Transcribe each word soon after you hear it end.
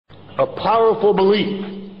a powerful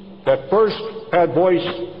belief that first had voice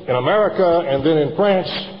in America and then in France,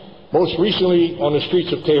 most recently on the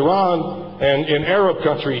streets of Tehran and in Arab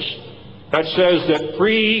countries, that says that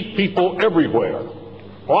free people everywhere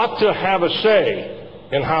ought to have a say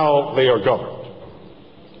in how they are governed.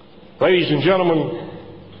 Ladies and gentlemen,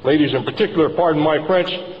 ladies in particular, pardon my French,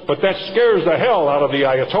 but that scares the hell out of the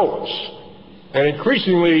Ayatollahs. And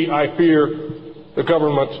increasingly, I fear the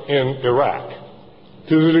government in Iraq.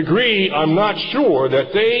 To the degree, I'm not sure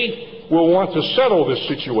that they will want to settle this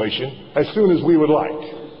situation as soon as we would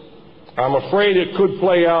like. I'm afraid it could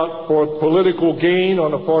play out for political gain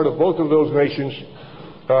on the part of both of those nations,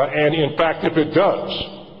 and in fact, if it does,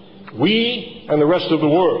 we and the rest of the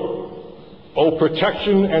world owe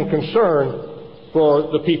protection and concern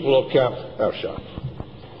for the people of Camp Ashraf.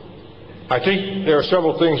 I think there are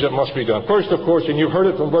several things that must be done. First, of course, and you've heard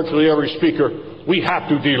it from virtually every speaker, we have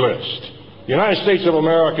to delist. The United States of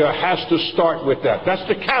America has to start with that. That's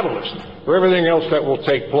the catalyst for everything else that will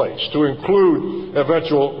take place, to include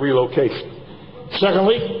eventual relocation.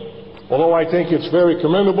 Secondly, although I think it's very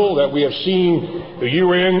commendable that we have seen the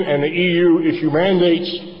UN and the EU issue mandates,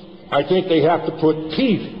 I think they have to put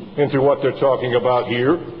teeth into what they're talking about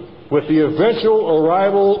here, with the eventual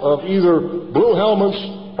arrival of either blue helmets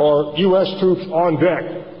or U.S. troops on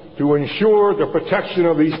deck to ensure the protection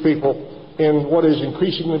of these people in what is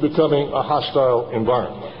increasingly becoming a hostile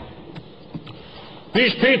environment.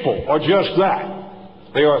 These people are just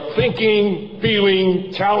that. They are thinking,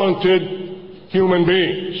 feeling, talented human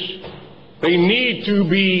beings. They need to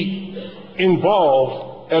be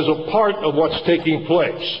involved as a part of what's taking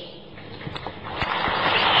place.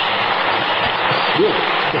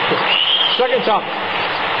 Second topic.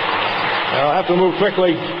 I'll have to move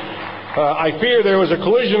quickly. I fear there was a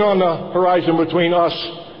collision on the horizon between us,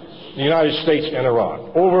 the United States, and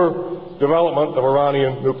Iran over development of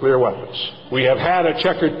Iranian nuclear weapons. We have had a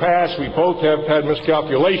checkered past. We both have had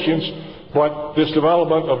miscalculations, but this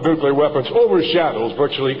development of nuclear weapons overshadows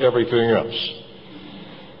virtually everything else.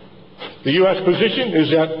 The U.S. position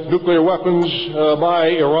is that nuclear weapons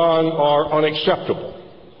by Iran are unacceptable.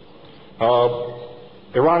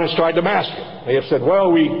 Iran has tried to mask it. They have said,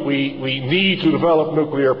 well, we need to develop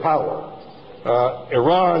nuclear power.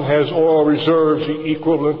 Iran has oil reserves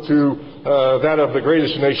equivalent to that of the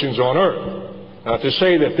greatest nations on earth. To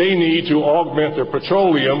say that they need to augment their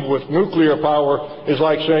petroleum with nuclear power is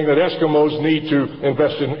like saying that Eskimos need to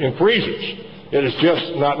invest in freezers. It is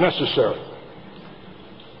just not necessary.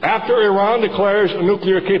 After Iran declares a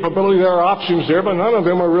nuclear capability, there are options there, but none of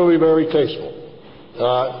them are really very tasteful.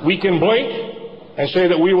 We can blink and say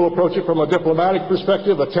that we will approach it from a diplomatic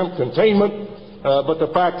perspective, attempt containment, but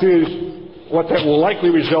the fact is, what that will likely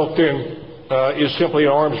result in is simply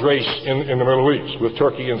an arms race in the Middle East, with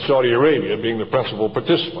Turkey and Saudi Arabia being the principal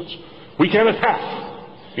participants. We can attack,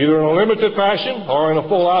 either in a limited fashion or in a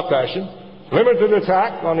full-out fashion. Limited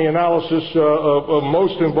attack, on the analysis of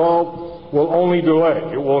most involved, will only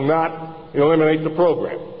delay. It will not eliminate the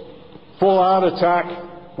program. Full-out attack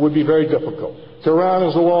would be very difficult. Tehran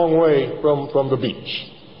is a long way from the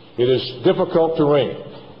beach. It is difficult terrain,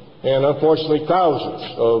 and unfortunately thousands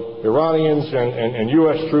of Iranians and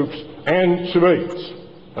U.S. troops and civilians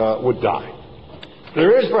would die.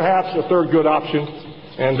 There is perhaps a third good option,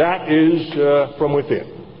 and that is from within.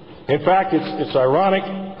 In fact, it's ironic,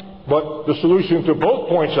 but the solution to both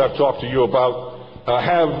points I've talked to you about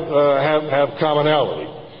have commonality.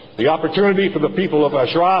 The opportunity for the people of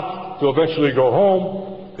Ashraf to eventually go home,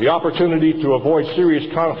 the opportunity to avoid serious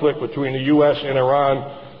conflict between the U.S. and Iran,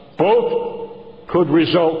 both could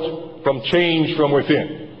result from change from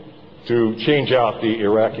within to change out the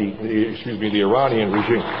Iranian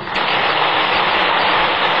regime.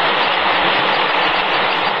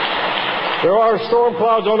 There are storm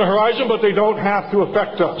clouds on the horizon, but they don't have to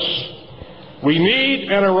affect us. We need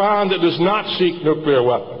an Iran that does not seek nuclear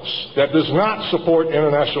weapons, that does not support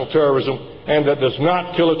international terrorism, and that does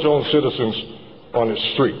not kill its own citizens on its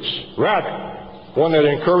streets. Rather, one that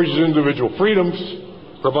encourages individual freedoms,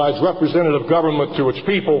 provides representative government to its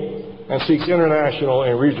people, and seeks international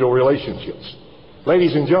and regional relationships.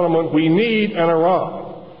 Ladies and gentlemen, we need an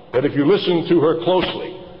Iran that, if you listen to her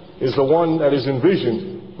closely, is the one that is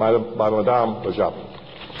envisioned by Madame Rajab.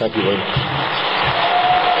 Thank you very much.